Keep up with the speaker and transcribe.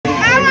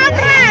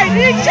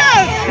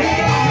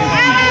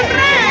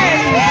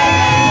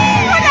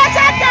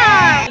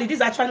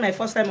actually my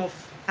first time of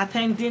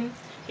attending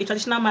a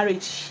traditional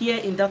marriage here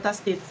in Delta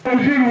State.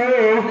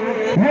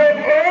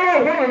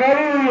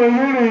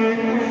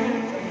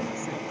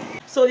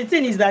 So the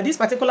thing is that this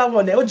particular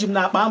one,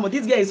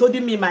 this guy is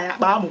holding me my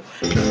akpamo.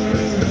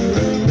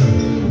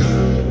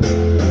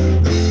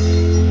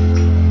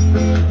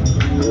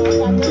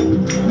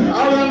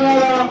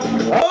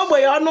 Oh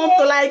boy, you're not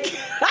to like.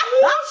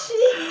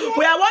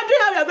 We are wondering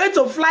how we are going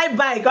to fly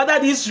by under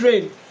this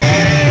rain.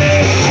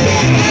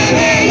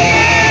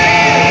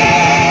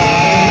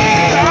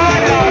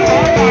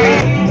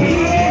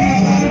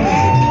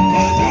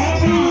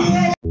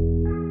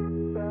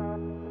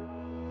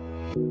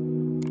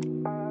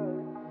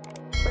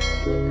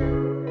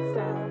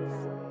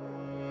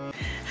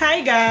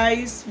 Hi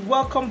guys,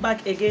 welcome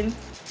back again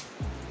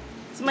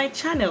to my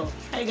channel.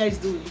 How you guys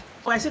doing?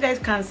 Well, as you guys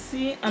can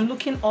see, I'm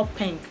looking all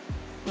pink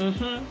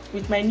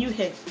with my new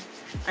hair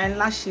and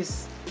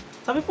lashes.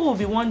 Some people will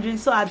be wondering,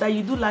 so Ada,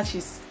 you do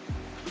lashes?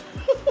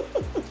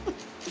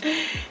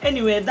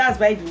 Anyway, that's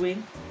by the way.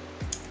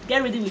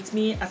 Get ready with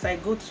me as I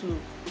go to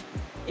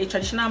a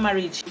traditional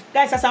marriage.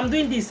 Guys, as I'm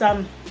doing this,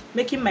 I'm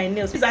making my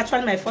nails. This is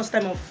actually my first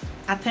time of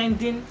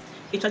attending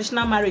a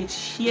traditional marriage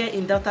here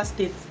in Delta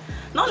State.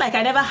 Not like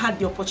I never had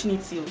the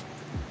opportunity.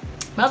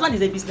 My husband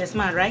is a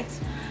businessman, right?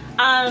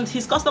 And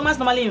his customers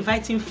normally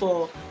invite him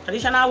for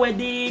traditional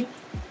wedding,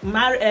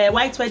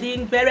 white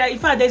wedding, burial. In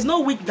fact, there's no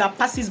week that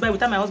passes by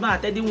without my husband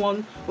attending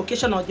one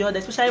occasion or the other,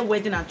 especially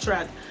wedding and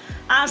trad.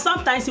 And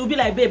sometimes he will be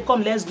like, babe,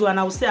 come, let's go. And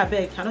I will say, I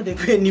beg, I know they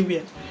go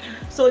anywhere.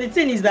 So the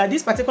thing is that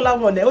this particular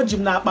one,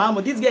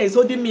 this guy is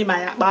holding me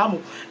my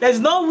akpamo. There's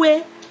no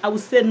way I will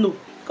say no,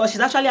 because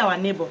she's actually our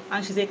neighbor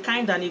and she's a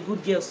kind and a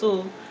good girl.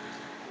 So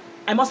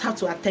I must have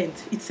to attend.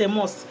 It's a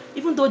must.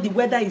 Even though the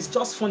weather is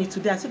just funny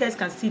today, as you guys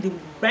can see, the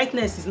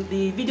brightness is,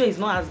 the video is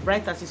not as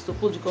bright as it's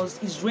supposed because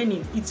it's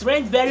raining. It's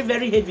rained very,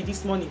 very heavy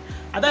this morning.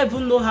 I don't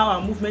even know how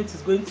our movement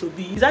is going to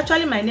be. It's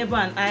actually my neighbor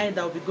and I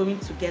that will be going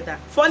together.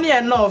 Funny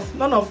enough,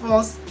 none of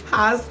us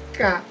has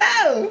car.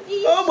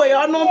 Oh boy,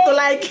 you're not to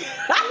like.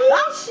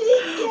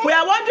 We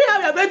are wondering how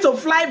we are going to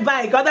fly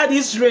by under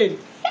this rain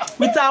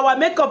with our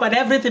makeup and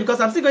everything,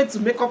 because I'm still going to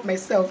make up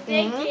myself.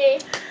 Thank you.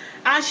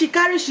 And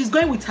she's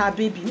going with her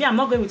baby. Me, I'm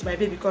not going with my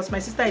baby because my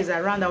sister is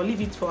around. I'll leave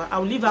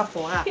her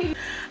for her.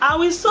 And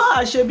we saw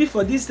Asoebi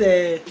for this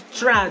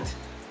trad.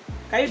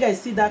 Can you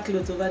guys see that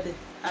cloth over there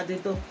at the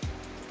door?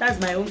 That's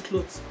my own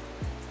clothes.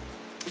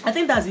 I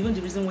think that's even the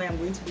reason why I'm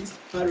going to this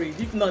marriage.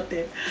 If not,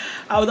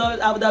 I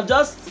would have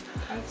just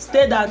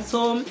stayed at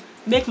home,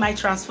 make my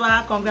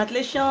transfer.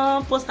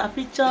 Congratulations, post her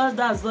pictures.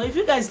 That's all. If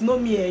you guys know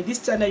me, this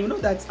channel, you know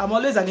that I'm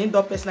always an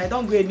indoor person. I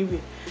don't go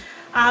anywhere.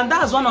 And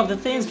that's one of the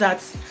things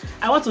that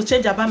I want to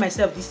change about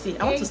myself this year.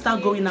 I want to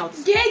start going out.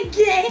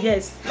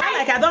 Yes. Not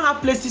like I don't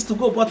have places to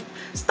go, but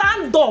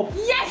stand up.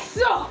 Yes,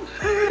 sir.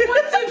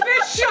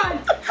 Motivation.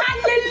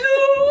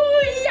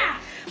 Hallelujah.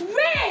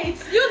 Wait,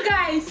 you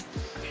guys.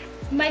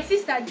 My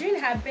sister,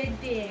 during her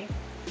birthday,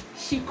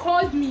 she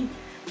called me.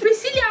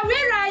 Priscilla,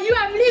 where are you?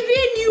 I'm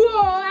leaving you.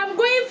 I'm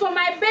going for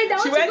my birthday.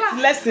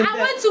 I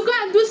want to go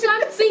and do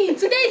something.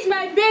 Today is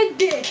my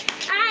birthday.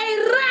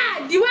 I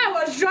ran the way I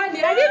was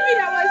running. I didn't mean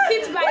I was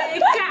hit by a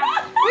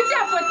car.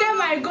 Oh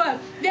my God.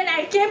 Then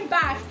I came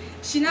back.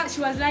 She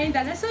was lying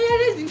down. I said,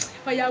 yeah, let's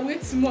but yeah,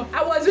 wait more.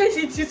 I was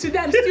waiting till today.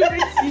 I'm still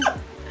waiting.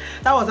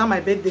 That was how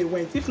my birthday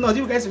went. If not,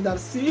 you guys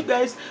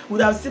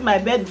would have seen my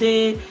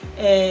birthday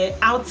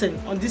outing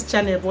on this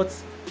channel. But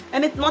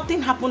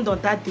nothing happened on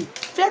that day.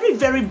 Very,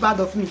 very bad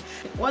of me.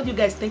 What do you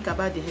guys think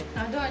about the hair?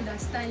 I don't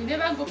understand. You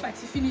never go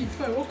party finish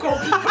before you woke up.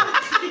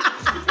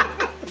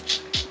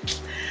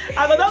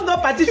 I don't go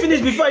party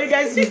finish before you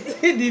guys see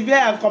the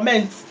hair and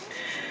comment.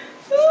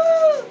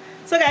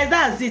 So guys,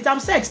 that's it. I'm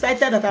so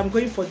excited that I'm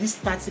going for this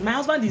party. My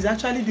husband is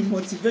actually the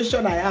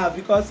motivation I have,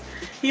 because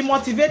he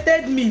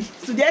motivated me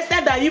to the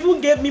extent that he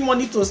even gave me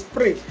money to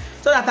spray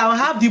so that I'll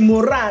have the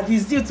morale, the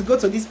zeal to go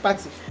to this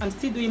party. I'm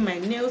still doing my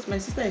nails. My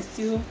sister is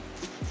still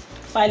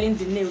filing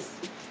the nails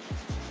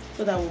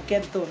so that we'll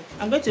get done.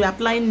 I'm going to be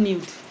applying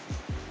nude.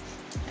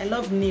 I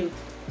love nude.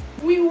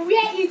 We wear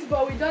it,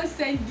 but we don't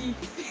send it.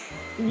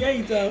 We wear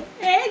it out?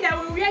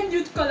 That we wear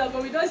nude color,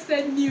 but we don't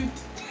send nude.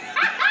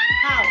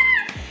 How?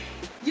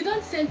 You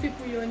don't send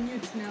people your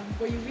nudes now,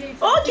 but you wear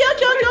it.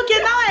 Okay.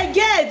 Now I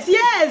get.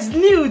 Yes,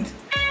 nude.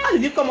 How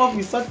did you come up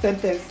with such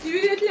sentence?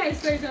 Immediately I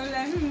saw it, I was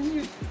like,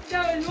 nude.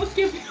 That was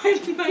okay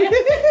behind my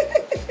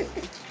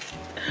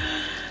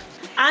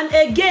And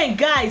again,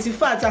 guys, in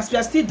fact, as we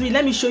are still doing,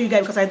 let me show you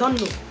guys because I don't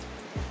know.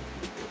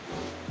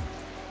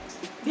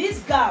 This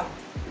gown.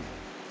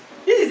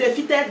 This is a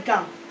fitted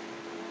gown.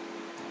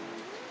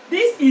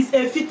 This is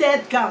a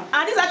fitted gown.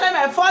 And this is actually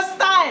my first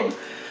time.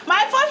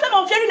 My first time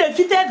of wearing a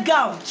fitted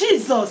gown.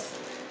 Jesus.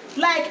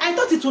 Like, I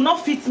thought it would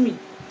not fit me.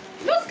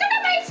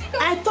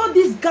 I thought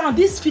this gown,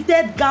 this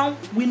fitted gown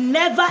will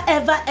never,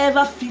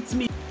 ever fit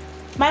me.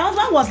 My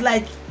husband was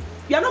like,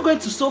 you are not going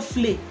to sew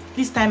flay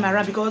this time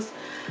around, because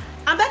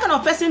I'm that kind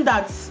of person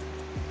that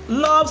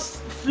loves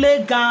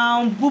flay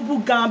gown, boo-boo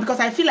gown, because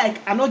I feel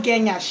like I'm not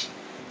getting yash.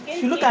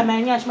 If you look at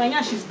my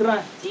nyash is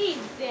dry.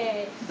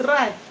 Jesus.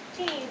 Dry.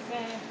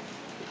 Jesus.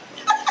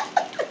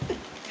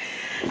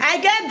 I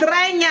get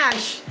dry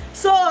nyash.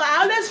 So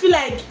I always feel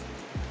like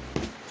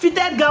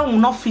fitted gown will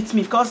not fit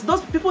me because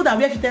those people that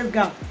wear fitted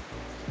gown,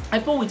 I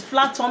put with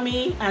flat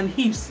tummy and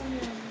hips.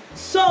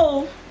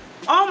 So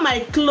all my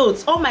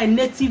clothes, all my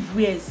native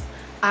wears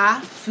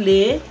are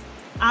flay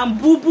and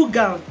boo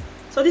gown.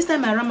 So this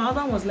time around, my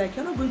husband was like,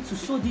 you're not going to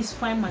sew this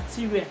fine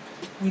material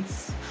with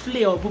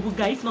flay or boo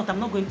gown. If not, I'm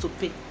not going to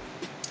pay.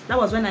 That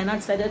was when I now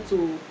decided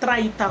to try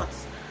it out.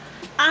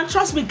 And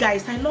trust me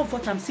guys, I love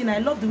what I'm seeing. I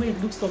love the way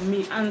it looks on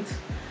me, and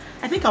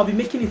I think I'll be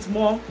making it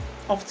more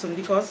often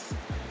because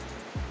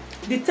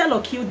the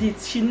tailor killed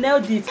it. She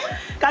nailed it.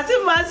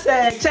 Kasima's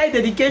child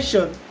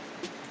dedication.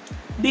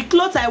 The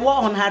clothes I wore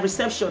on her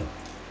reception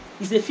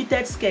is a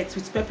fitted skirt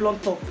with peplum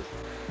top.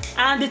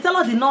 And the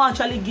tailor did not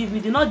actually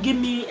did not give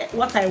me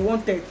what I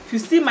wanted. If you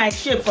see my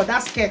shape for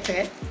that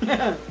skirt,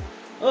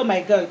 oh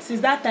my God.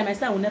 Since that time, I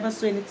said I will never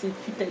sew anything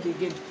fitted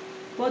again.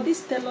 But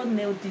this tailor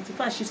nailed it. In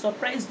fact, she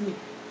surprised me.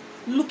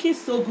 Looking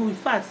so good. In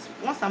fact,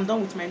 once I'm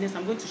done with my nails,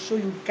 I'm going to show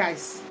you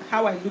guys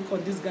how I look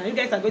on this gown. You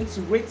guys are going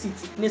to rate it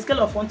in a scale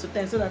of 1 to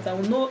 10 so that I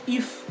will know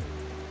if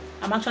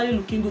I'm actually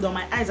looking good or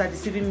my eyes are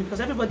deceiving me,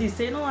 because everybody is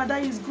saying, oh,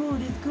 that is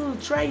good, it's good,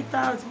 try it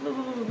out. Blah,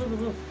 blah, blah, blah,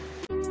 blah.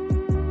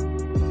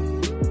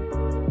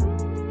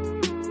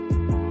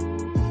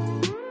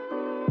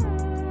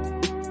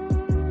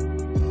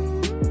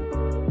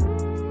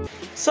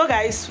 So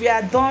guys, we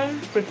are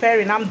done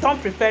preparing. I'm done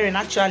preparing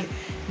actually.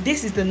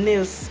 This is the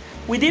nails.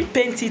 We didn't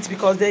paint it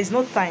because there is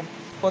no time,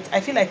 but I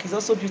feel like it's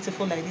also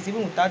beautiful like this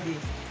even without the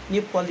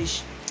nail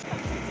polish.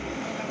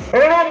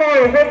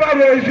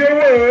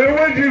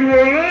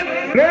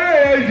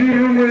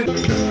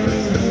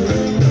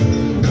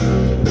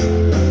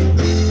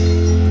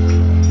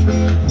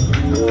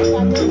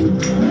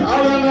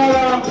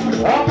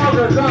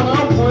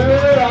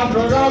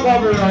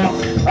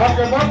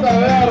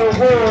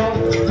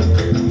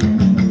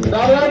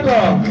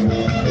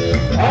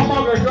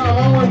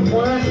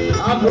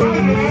 I'm